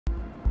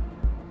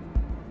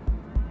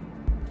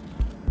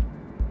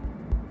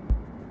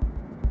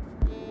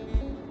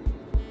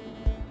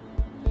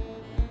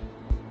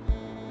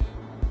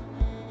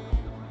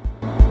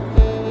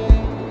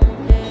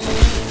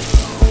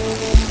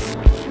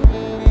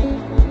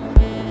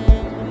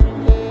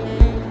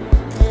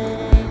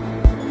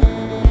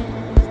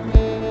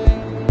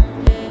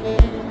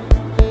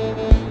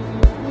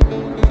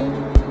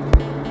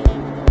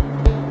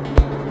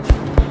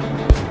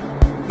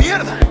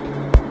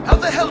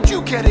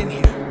in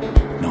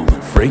here?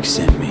 Nolan Frake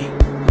sent me.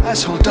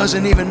 Asshole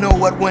doesn't even know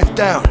what went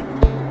down.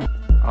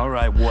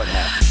 Alright, what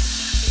happened?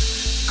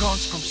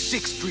 Guns from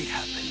 6th Street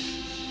happened.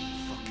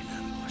 Fucking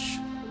ambush.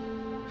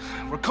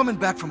 We're coming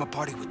back from a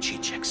party with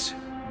Chicheks.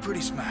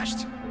 Pretty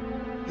smashed.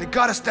 They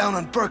got us down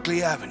on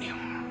Berkeley Avenue.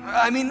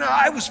 I mean,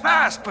 I was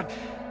fast, but...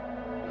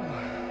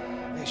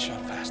 they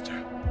shot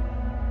faster.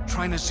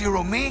 Trying to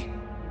zero me?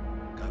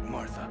 Got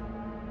Martha.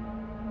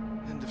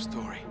 End of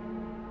story.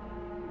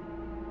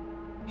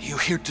 You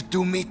here to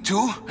do me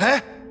too, huh?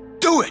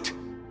 Do it!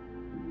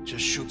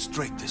 Just shoot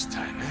straight this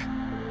time,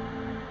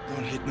 eh?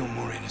 Don't hit no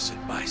more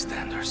innocent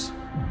bystanders.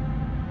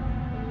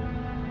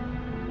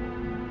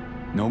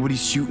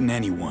 Nobody's shooting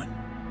anyone.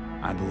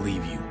 I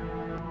believe you.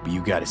 But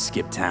you gotta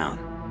skip town.